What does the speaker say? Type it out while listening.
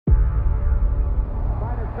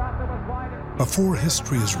Before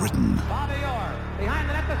history is written,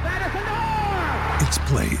 it's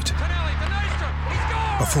played.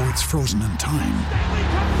 Before it's frozen in time,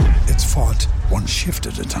 it's fought one shift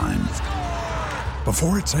at a time.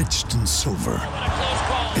 Before it's etched in silver,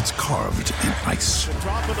 it's carved in ice.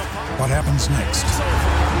 What happens next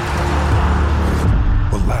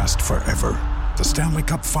will last forever. The Stanley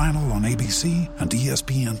Cup Final on ABC and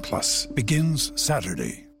ESPN Plus begins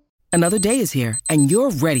Saturday. Another day is here, and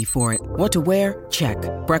you're ready for it. What to wear? Check.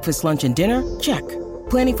 Breakfast, lunch, and dinner? Check.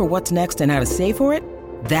 Planning for what's next and how to save for it?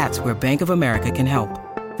 That's where Bank of America can help.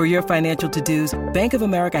 For your financial to-dos, Bank of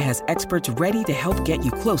America has experts ready to help get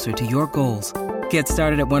you closer to your goals. Get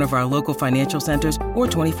started at one of our local financial centers or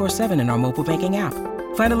 24/7 in our mobile banking app.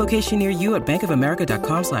 Find a location near you at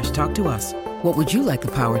bankofamerica.com/talktous. What would you like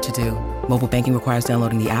the power to do? Mobile banking requires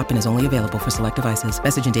downloading the app and is only available for select devices.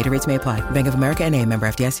 Message and data rates may apply. Bank of America NA, member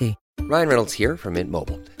FDIC. Ryan Reynolds here from Mint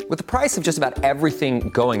Mobile. With the price of just about everything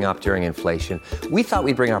going up during inflation, we thought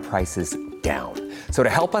we'd bring our prices down. So to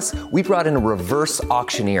help us, we brought in a reverse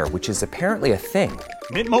auctioneer, which is apparently a thing.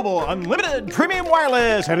 Mint Mobile Unlimited Premium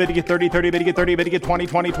Wireless. How to get 30, 30, bit to get 30, bit to get 20,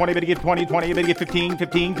 20, 20, bit to get 20, 20, bit to get 15,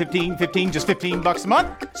 15, 15, 15, just $15 a month?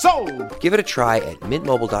 Sold! Give it a try at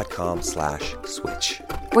mintmobile.com/switch.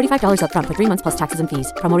 $45 up front for 3 months plus taxes and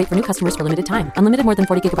fees. Promo rate for new customers for limited time. Unlimited more than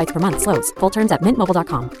 40 gigabytes per month. Slows full terms at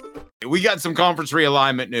mintmobile.com. We got some conference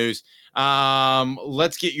realignment news.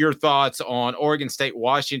 Let's get your thoughts on Oregon State,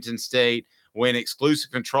 Washington State win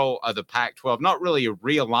exclusive control of the Pac-12. Not really a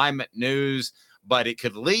realignment news, but it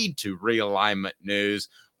could lead to realignment news.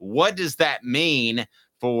 What does that mean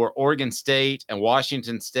for Oregon State and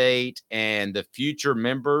Washington State and the future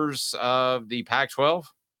members of the Pac-12?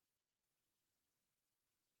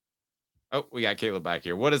 Oh, we got Caleb back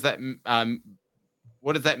here. What does that mean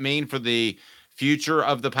for the future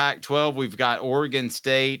of the Pac-12? We've got Oregon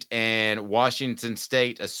State and Washington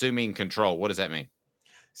State assuming control. What does that mean?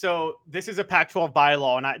 So this is a Pac-12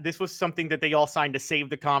 bylaw, and this was something that they all signed to save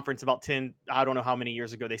the conference about 10, I don't know how many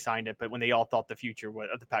years ago they signed it, but when they all thought the future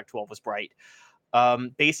of the Pac-12 was bright.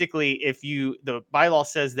 Basically, the bylaw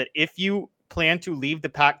says that if you plan to leave the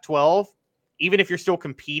Pac-12, even if you're still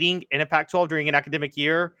competing in a Pac-12 during an academic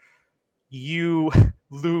year, you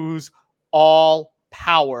lose all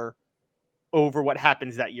power over what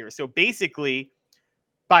happens that year. So basically,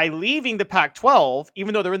 by leaving the Pac-12,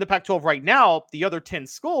 even though they're in the Pac-12 right now, the other 10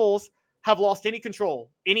 schools have lost any control,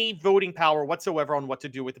 any voting power whatsoever on what to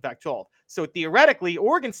do with the Pac-12. So theoretically,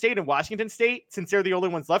 Oregon State and Washington State, since they're the only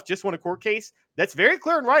ones left, just won a court case. That's very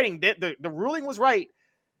clear in writing. The ruling was right,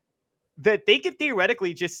 that they could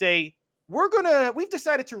theoretically just say, we've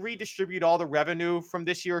decided to redistribute all the revenue from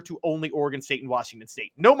this year to only Oregon State and Washington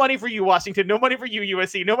State. No money for you, Washington. No money for you,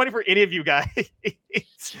 USC. No money for any of you guys.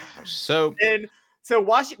 So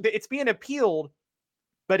Washington, it's being appealed.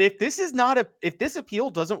 But if this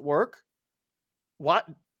appeal doesn't work,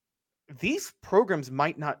 these programs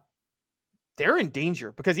might not, they're in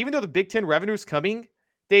danger, because even though the Big Ten revenue is coming,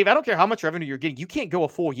 Dave, I don't care how much revenue you're getting, you can't go a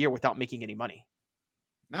full year without making any money.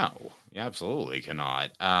 No, you absolutely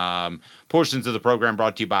cannot. Portions of the program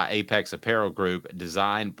brought to you by Apex Apparel Group.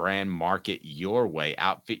 Design, brand, market your way.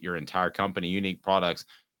 Outfit your entire company. Unique products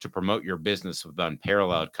to promote your business with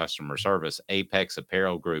unparalleled customer service.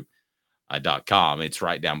 ApexApparelGroup.com. It's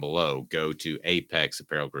right down below. Go to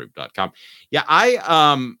ApexApparelGroup.com. Yeah, I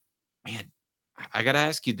got to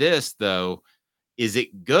ask you this, though. Is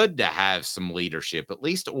it good to have some leadership? At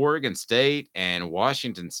least Oregon State and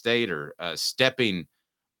Washington State are stepping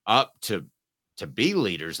up to be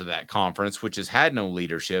leaders of that conference, which has had no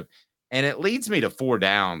leadership. And it leads me to Four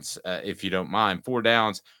Downs, if you don't mind. Four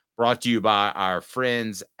Downs brought to you by our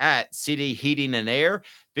friends at City Heating and Air.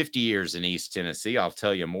 50 years in East Tennessee. I'll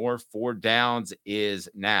tell you more. Four Downs is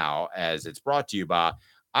now, as it's brought to you by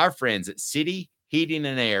our friends at City Heating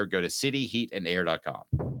and Air. Go to cityheatandair.com.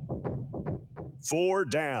 Four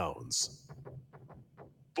Downs.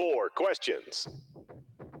 4 questions.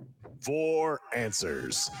 4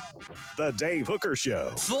 answers. The Dave Hooker Show.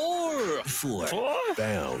 Four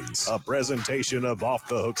Downs. A presentation of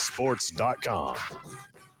OffTheHookSports.com.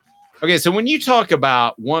 Okay, so when you talk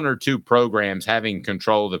about one or two programs having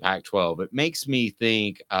control of the Pac-12, it makes me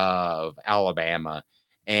think of Alabama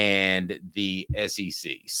and the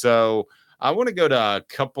SEC. So I want to go to a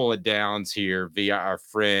couple of downs here via our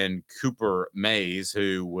friend Cooper Mays,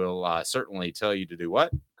 who will certainly tell you to do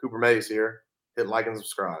what? Cooper Mays here. Hit like and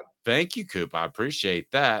subscribe. Thank you, Coop. I appreciate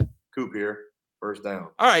that. Coop here. First down.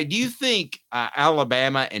 All right. Do you think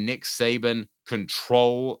Alabama and Nick Saban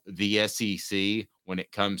control the SEC when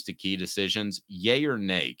it comes to key decisions? Yay or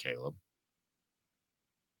nay, Caleb?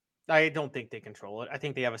 I don't think they control it. I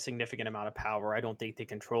think they have a significant amount of power. I don't think they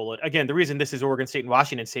control it. Again, the reason this is Oregon State and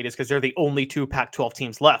Washington State is because they're the only two Pac-12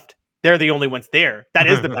 teams left. They're the only ones there. That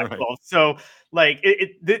is the Pac-12. Right. So, like,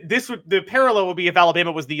 the parallel would be if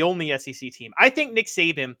Alabama was the only SEC team. I think Nick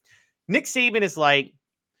Saban is like,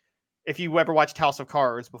 if you ever watched House of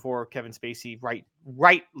Cards before Kevin Spacey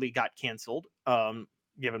rightly got canceled,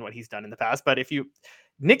 given what he's done in the past. But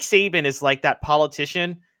Nick Saban is like that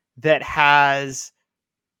politician that has,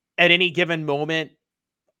 at any given moment,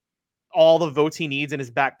 all the votes he needs in his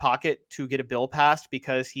back pocket to get a bill passed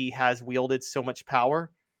because he has wielded so much power.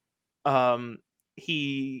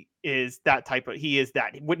 He is that.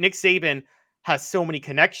 What Nick Saban has so many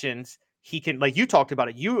connections. He can, like you talked about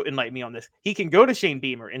it, you enlighten me on this. He can go to Shane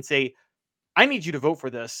Beamer and say, I need you to vote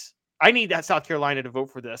for this. I need that South Carolina to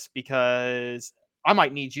vote for this because I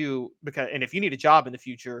might need you and if you need a job in the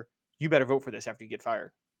future, you better vote for this after you get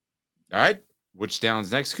fired. All right. Which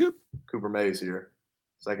down's next, Coop? Cooper Mays here.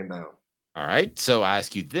 Second down. All right. So I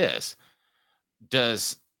ask you this.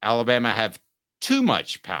 Does Alabama have too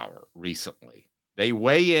much power recently? They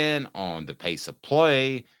weigh in on the pace of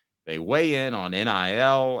play. They weigh in on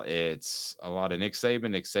NIL. It's a lot of Nick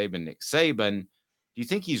Saban. Do you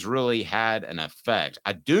think he's really had an effect?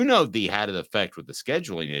 I do know that he had an effect with the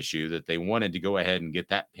scheduling issue, that they wanted to go ahead and get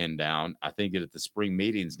that pinned down. I think at the spring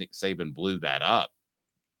meetings, Nick Saban blew that up.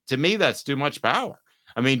 To me, that's too much power.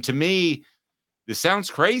 I mean, to me, this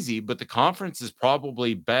sounds crazy, but the conference is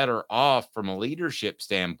probably better off from a leadership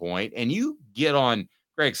standpoint. And you get on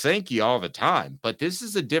Greg Sankey all the time, but this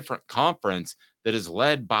is a different conference that is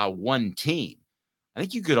led by one team. I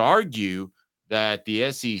think you could argue that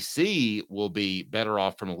the SEC will be better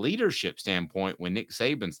off from a leadership standpoint when Nick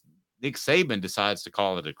Saban decides to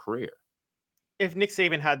call it a career. If Nick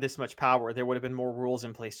Saban had this much power, there would have been more rules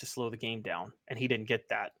in place to slow the game down, and he didn't get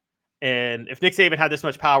that. And if Nick Saban had this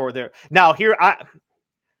much power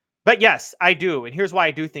but yes, I do. And here's why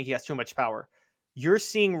I do think he has too much power. You're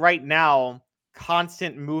seeing right now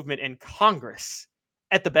constant movement in Congress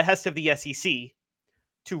at the behest of the SEC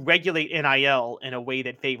to regulate NIL in a way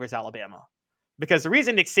that favors Alabama. Because the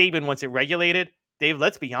reason Nick Saban wants it regulated, Dave,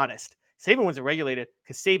 let's be honest, Saban wants it regulated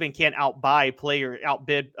because Saban can't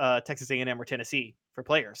outbid Texas A&M or Tennessee for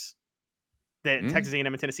players. Texas A&M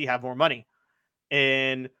and Tennessee have more money.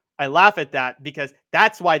 And I laugh at that because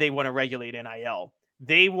that's why they want to regulate NIL.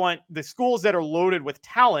 They want the schools that are loaded with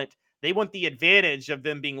talent. They want the advantage of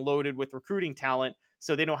them being loaded with recruiting talent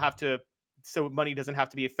so money doesn't have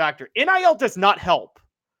to be a factor. NIL does not help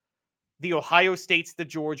the Ohio States, the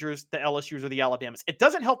Georgias, the LSUs, or the Alabamas. It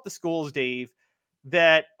doesn't help the schools, Dave,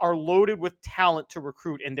 that are loaded with talent to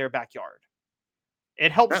recruit in their backyard.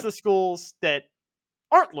 It helps the schools that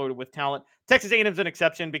aren't loaded with talent. Texas A&M is an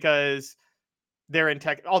exception because they're in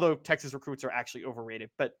tech, although Texas recruits are actually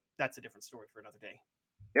overrated, but that's a different story for another day.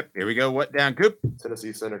 Yep. Here we go. What down, Coop?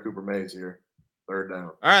 Tennessee center Cooper Mays here. Third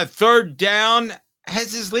down. All right. Third down.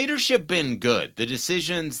 Has his leadership been good? The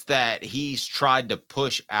decisions that he's tried to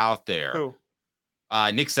push out there. Who?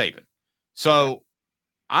 Nick Saban. So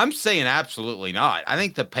I'm saying absolutely not. I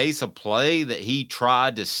think the pace of play that he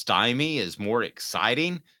tried to stymie is more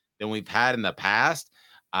exciting than we've had in the past.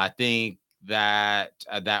 I think that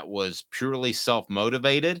that was purely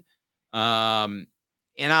self-motivated. NIL,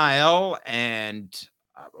 and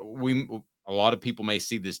a lot of people may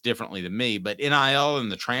see this differently than me, but NIL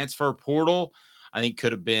and the transfer portal, I think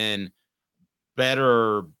could have been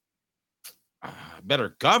better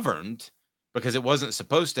governed because it wasn't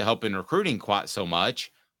supposed to help in recruiting quite so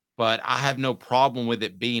much. But I have no problem with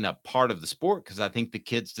it being a part of the sport because I think the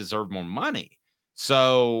kids deserve more money.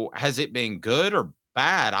 So has it been good or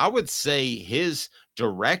bad? I would say his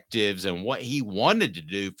directives and what he wanted to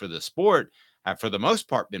do for the sport have, for the most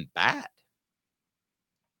part, been bad.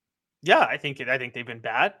 Yeah, I think they've been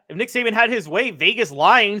bad. If Nick Saban had his way, Vegas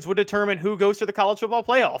lines would determine who goes to the college football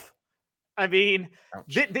playoff. I mean,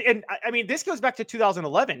 this goes back to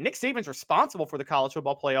 2011. Nick Saban's responsible for the college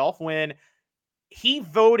football playoff when he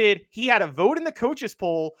had a vote in the coaches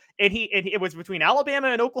poll, and it was between Alabama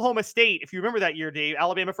and Oklahoma State. If you remember that year, Dave,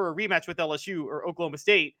 Alabama for a rematch with LSU or Oklahoma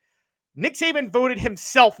State. Nick Saban voted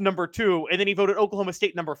himself number 2, and then he voted Oklahoma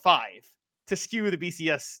State number 5 to skew the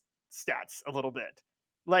BCS stats a little bit.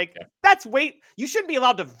 You shouldn't be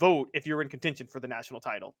allowed to vote if you're in contention for the national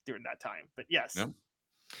title during that time. But yes. Yep.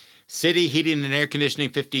 City Heating and Air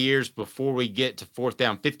Conditioning, 50 years before we get to fourth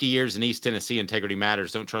down. 50 years in East Tennessee. Integrity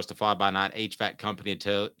matters. Don't trust a fly-by-night HVAC company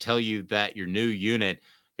to tell you that your new unit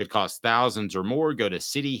could cost thousands or more. Go to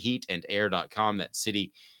cityheatandair.com. That's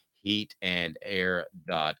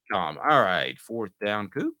cityheatandair.com. All right, fourth down,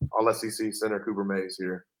 Coop. All SEC center Cooper Mays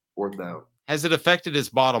here. Fourth down. Has it affected his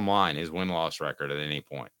bottom line, his win-loss record at any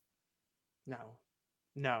point?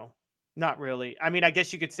 No, not really. I mean, I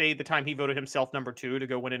guess you could say the time he voted himself number 2 to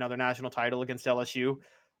go win another national title against LSU.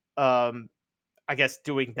 Um, I guess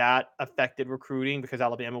doing that affected recruiting because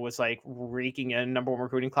Alabama was like raking in number 1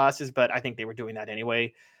 recruiting classes, but I think they were doing that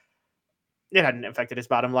anyway. It hadn't affected his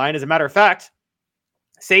bottom line. As a matter of fact,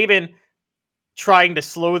 Saban trying to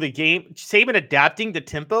slow the game, Saban adapting the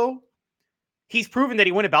tempo, he's proven that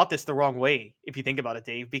he went about this the wrong way, if you think about it,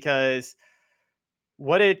 Dave, because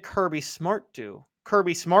what did Kirby Smart do?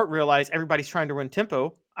 Kirby Smart realized everybody's trying to run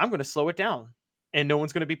tempo. I'm going to slow it down, and no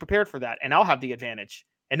one's going to be prepared for that, and I'll have the advantage.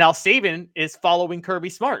 And now Saban is following Kirby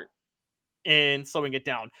Smart and slowing it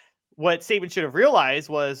down. What Saban should have realized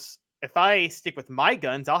was if I stick with my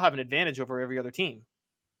guns, I'll have an advantage over every other team.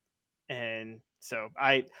 And so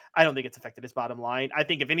I don't think it's affected his bottom line. I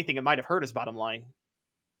think if anything, it might have hurt his bottom line.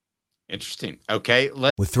 Interesting. Okay.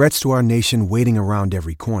 With threats to our nation waiting around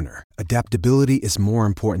every corner, adaptability is more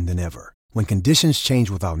important than ever. When conditions change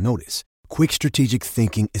without notice, quick strategic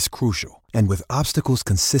thinking is crucial. And with obstacles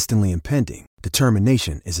consistently impending,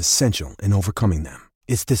 determination is essential in overcoming them.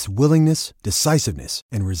 It's this willingness, decisiveness,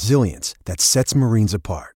 and resilience that sets Marines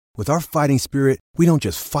apart. With our fighting spirit, we don't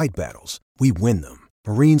just fight battles, we win them.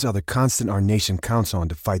 Marines are the constant our nation counts on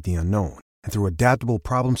to fight the unknown. And through adaptable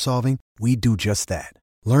problem solving, we do just that.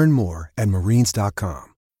 Learn more at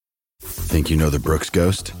marines.com. Think you know the Brooks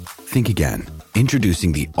Ghost? Think again.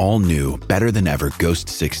 Introducing the all-new, better-than-ever Ghost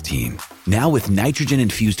 16. Now with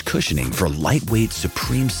nitrogen-infused cushioning for lightweight,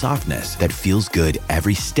 supreme softness that feels good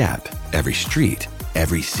every step, every street,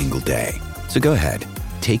 every single day. So go ahead,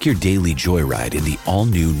 take your daily joyride in the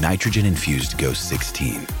all-new nitrogen-infused Ghost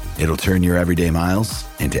 16. It'll turn your everyday miles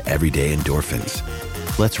into everyday endorphins.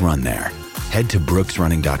 Let's run there. Head to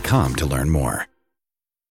brooksrunning.com to learn more.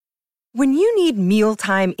 When you need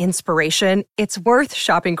mealtime inspiration, it's worth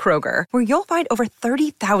shopping Kroger, where you'll find over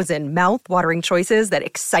 30,000 mouth-watering choices that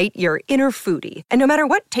excite your inner foodie. And no matter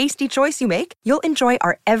what tasty choice you make, you'll enjoy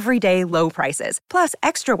our everyday low prices, plus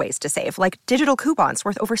extra ways to save, like digital coupons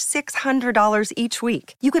worth over $600 each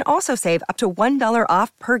week. You can also save up to $1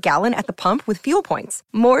 off per gallon at the pump with fuel points.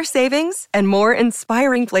 More savings and more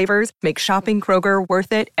inspiring flavors make shopping Kroger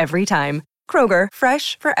worth it every time. Kroger,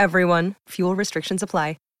 fresh for everyone. Fuel restrictions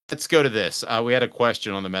apply. Let's go to this. We had a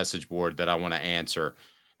question on the message board that I want to answer,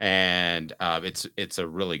 and it's a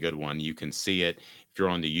really good one. You can see it if you're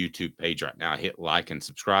on the YouTube page right now. Hit like and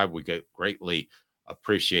subscribe. We greatly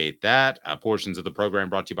appreciate that. Portions of the program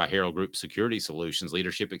brought to you by Herald Group Security Solutions,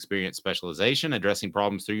 leadership experience specialization, addressing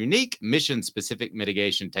problems through unique mission-specific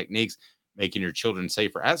mitigation techniques, making your children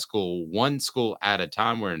safer at school, one school at a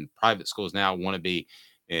time. We're in private schools now, want to be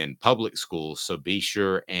in public schools. So be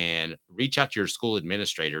sure and reach out to your school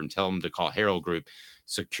administrator and tell them to call Herald Group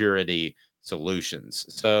Security Solutions.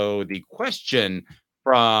 So the question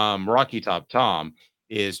from Rocky Top Tom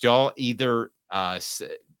is, do y'all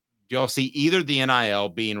see either the NIL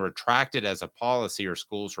being retracted as a policy or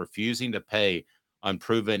schools refusing to pay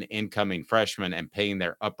unproven incoming freshmen and paying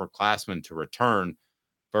their upperclassmen to return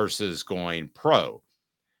versus going pro?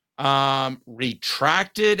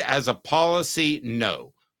 Retracted as a policy,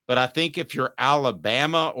 no. But I think if you're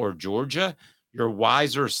Alabama or Georgia, you're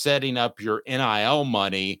wiser setting up your NIL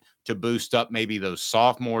money to boost up maybe those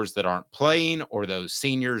sophomores that aren't playing or those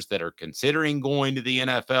seniors that are considering going to the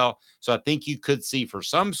NFL. So I think you could see for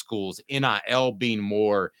some schools, NIL being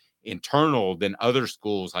more internal than other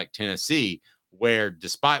schools like Tennessee, where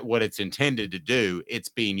despite what it's intended to do, it's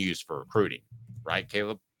being used for recruiting. Right,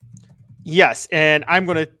 Caleb? Yes. And I'm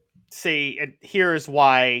going to say, and here's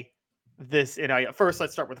why this NIL. First,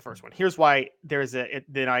 let's start with the first one. Here's why the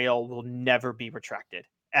NIL will never be retracted,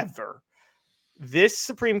 ever. This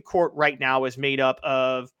Supreme Court right now is made up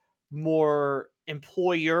of more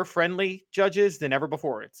employer-friendly judges than ever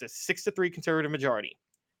before. It's a 6-3 conservative majority,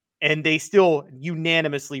 and they still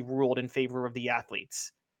unanimously ruled in favor of the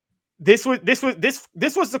athletes. This was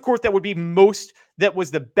the court that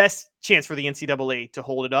was the best chance for the NCAA to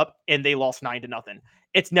hold it up, and they lost 9-0.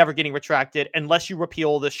 It's never getting retracted unless you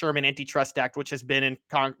repeal the Sherman Antitrust Act, which has been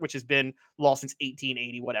law since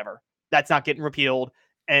 1880, whatever. That's not getting repealed,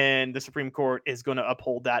 and the Supreme Court is going to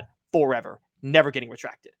uphold that forever, never getting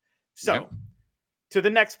retracted. So, To the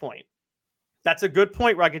next point, that's a good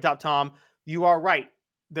point, Rocky Top Tom. You are right.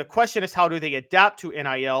 The question is, how do they adapt to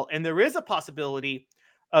NIL? And there is a possibility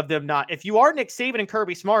of them not. If you are Nick Saban and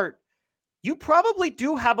Kirby Smart, you probably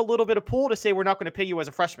do have a little bit of pull to say we're not going to pay you as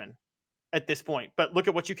a freshman at this point, but look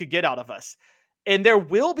at what you could get out of us. And there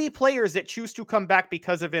will be players that choose to come back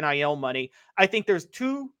because of NIL money. I think there's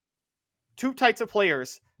two types of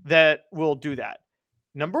players that will do that.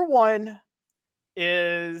 Number one,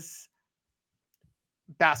 is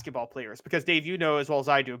basketball players, because Dave, you know as well as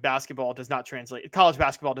I do, college basketball does not translate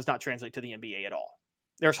to the NBA at all.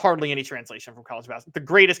 There's hardly any translation from college basketball. The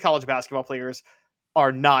greatest college basketball players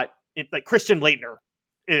are not like Christian Laettner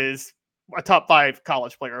is a top 5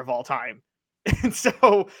 college player of all time. And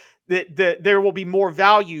so there will be more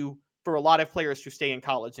value for a lot of players to stay in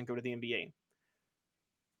college and go to the NBA.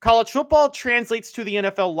 College football translates to the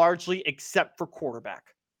NFL largely except for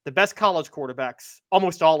quarterback. The best college quarterbacks,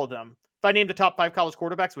 almost all of them. If I named the top 5 college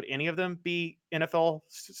quarterbacks, would any of them be NFL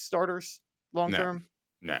starters long term?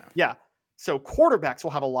 No. Yeah. So quarterbacks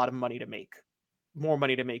will have a lot of money to make, more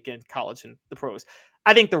money to make in college and the pros.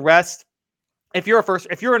 I think the rest, if you're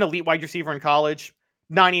an elite wide receiver in college,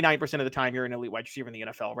 99% of the time you're an elite wide receiver in the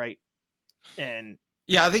NFL, right? And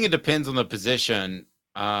yeah, I think it depends on the position.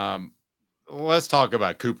 Let's talk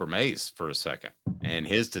about Cooper Mays for a second and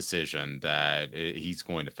his decision that he's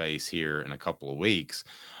going to face here in a couple of weeks.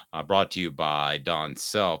 Brought to you by Don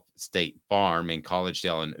Self, State Farm in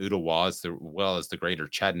Collegedale and Ottawa, as well as the greater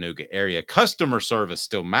Chattanooga area. Customer service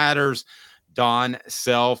still matters. Don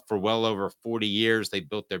Self, for well over 40 years, they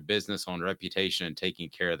built their business on reputation and taking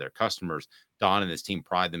care of their customers. Don and his team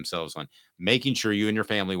pride themselves on making sure you and your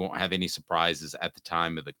family won't have any surprises at the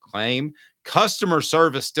time of the claim. Customer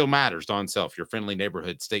service still matters. Don Self, your friendly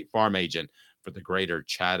neighborhood State Farm agent for the greater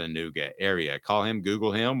Chattanooga area. Call him,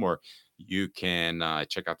 Google him, or you can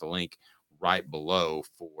check out the link right below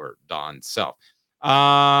for Don Self.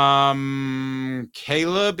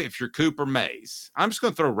 Caleb, if you're Cooper Mays, I'm just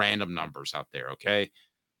going to throw random numbers out there. Okay.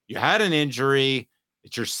 You had an injury.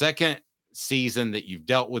 It's your second season that you've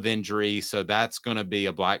dealt with injury. So that's going to be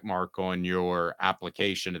a black mark on your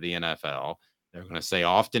application to the NFL. They're going to say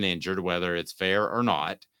often injured, whether it's fair or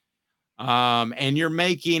not. And you're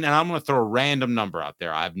making, and I'm going to throw a random number out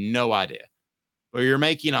there. I have no idea, but you're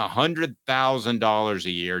making $100,000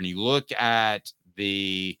 a year. And you look at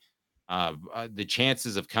the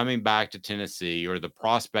chances of coming back to Tennessee, or the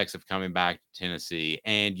prospects of coming back to Tennessee,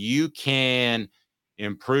 and you can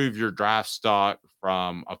improve your draft stock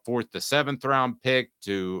from a 4th to 7th round pick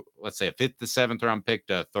to, let's say, a 5th to 7th round pick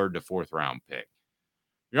to a 3rd to 4th round pick.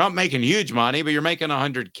 You're not making huge money, but you're making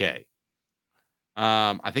 $100K.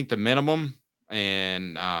 I think the minimum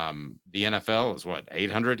in the NFL is what,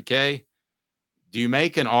 $800K? Do you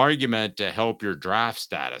make an argument to help your draft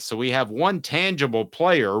status? So we have one tangible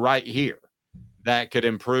player right here that could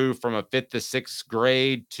improve from a 5th to 6th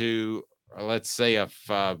grade to, let's say, a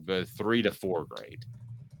 3 to 4 grade.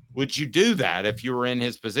 Would you do that if you were in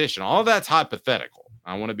his position? All that's hypothetical.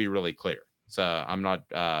 I want to be really clear. So I'm not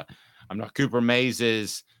Cooper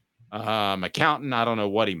Mays's accountant. I don't know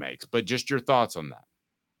what he makes, but just your thoughts on that.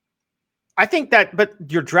 I think that, but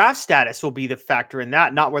your draft status will be the factor in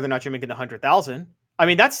that, not whether or not you're making the 100,000. I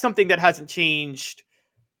mean, that's something that hasn't changed.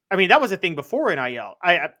 I mean, that was a thing before NIL.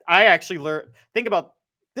 I actually learned. Think about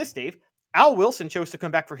this, Dave. Al Wilson chose to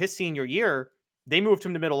come back for his senior year. They moved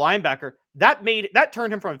him to middle linebacker. That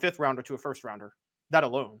turned him from a 5th rounder to a 1st rounder. That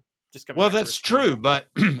alone, just coming. Well, that's true, but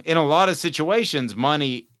in a lot of situations,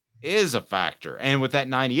 money is a factor. And with that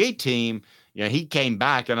 98 team, you know, he came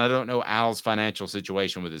back, and I don't know Al's financial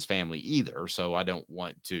situation with his family either, so I don't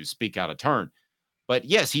want to speak out of turn. But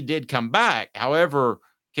yes, he did come back. However,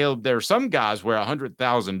 Caleb, there are some guys where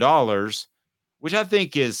 $100,000, which I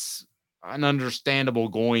think is an understandable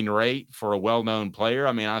going rate for a well-known player.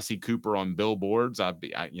 I mean, I see Cooper on billboards. I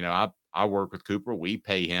work with Cooper. We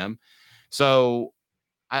pay him. So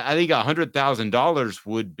I think $100,000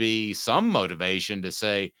 would be some motivation to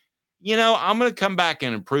say, you know, I'm going to come back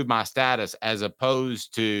and improve my status, as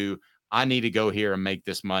opposed to I need to go here and make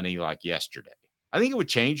this money like yesterday. I think it would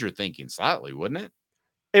change your thinking slightly, wouldn't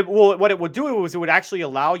it? What it would do is it would actually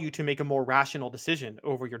allow you to make a more rational decision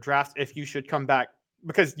over your draft if you should come back,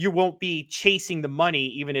 because you won't be chasing the money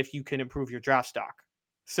even if you can improve your draft stock.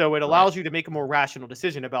 So it allows you to make a more rational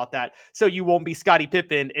decision about that. So you won't be Scottie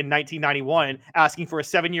Pippen in 1991 asking for a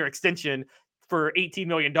 7-year extension for $18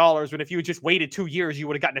 million, when if you had just waited 2 years, you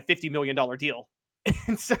would have gotten a $50 million deal.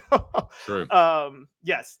 And so,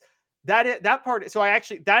 yes, that part. So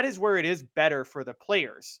that is where it is better for the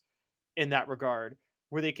players in that regard,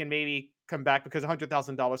 where they can maybe come back, because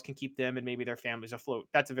 $100,000 can keep them and maybe their families afloat.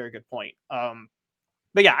 That's a very good point.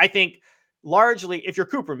 But yeah, I think largely, if you're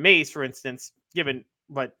Cooper Mays, for instance, given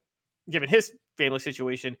his family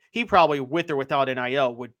situation, he probably, with or without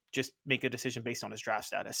NIL, would just make a decision based on his draft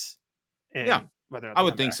status. Yeah, I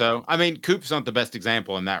would think so. I mean, Coop's not the best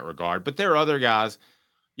example in that regard, but there are other guys.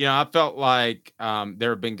 You know, I felt like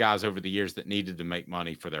there have been guys over the years that needed to make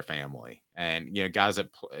money for their family, and you know, guys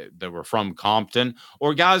that were from Compton,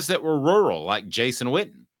 or guys that were rural, like Jason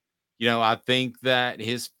Witten. I think that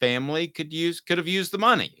his family could have used the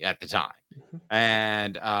money at the time.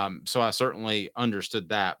 And so I certainly understood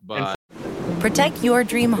that. But protect your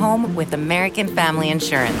dream home with American Family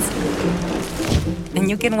Insurance. And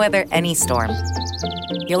you can weather any storm.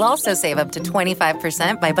 You'll also save up to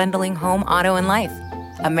 25% by bundling home, auto, and life.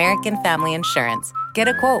 American Family Insurance. Get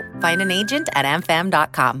a quote. Find an agent at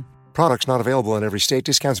amfam.com. Products not available in every state.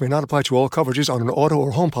 Discounts may not apply to all coverages on an auto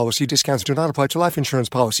or home policy. Discounts do not apply to life insurance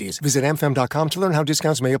policies. Visit amfam.com to learn how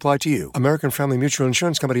discounts may apply to you. American Family Mutual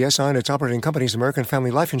Insurance Company, SI, and its operating companies, American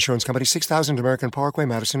Family Life Insurance Company, 6000 American Parkway,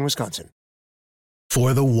 Madison, Wisconsin.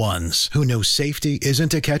 For the ones who know safety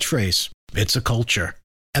isn't a catchphrase, it's a culture.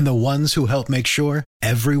 And the ones who help make sure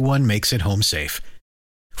everyone makes it home safe.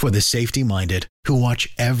 For the safety-minded who watch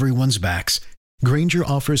everyone's backs, Grainger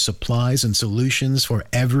offers supplies and solutions for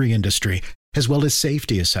every industry, as well as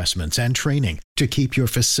safety assessments and training to keep your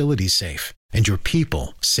facilities safe and your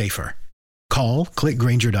people safer. Call, click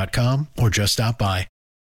Grainger.com, or just stop by.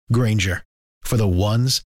 Grainger, for the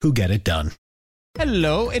ones who get it done.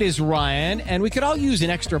 Hello, it is Ryan, and we could all use an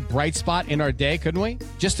extra bright spot in our day, couldn't we?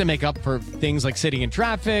 Just to make up for things like sitting in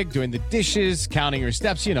traffic, doing the dishes, counting your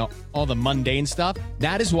steps, all the mundane stuff.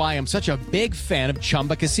 That is why I'm such a big fan of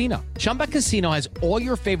Chumba Casino. Chumba Casino has all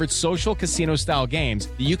your favorite social casino-style games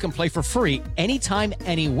that you can play for free anytime,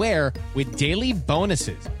 anywhere with daily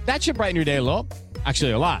bonuses. That should brighten your day a little.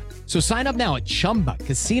 Actually, a lot. So sign up now at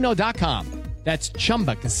ChumbaCasino.com. That's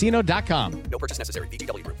ChumbaCasino.com. No purchase necessary.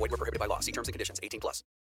 VGW Group. Void where prohibited by law. See terms and conditions. 18+.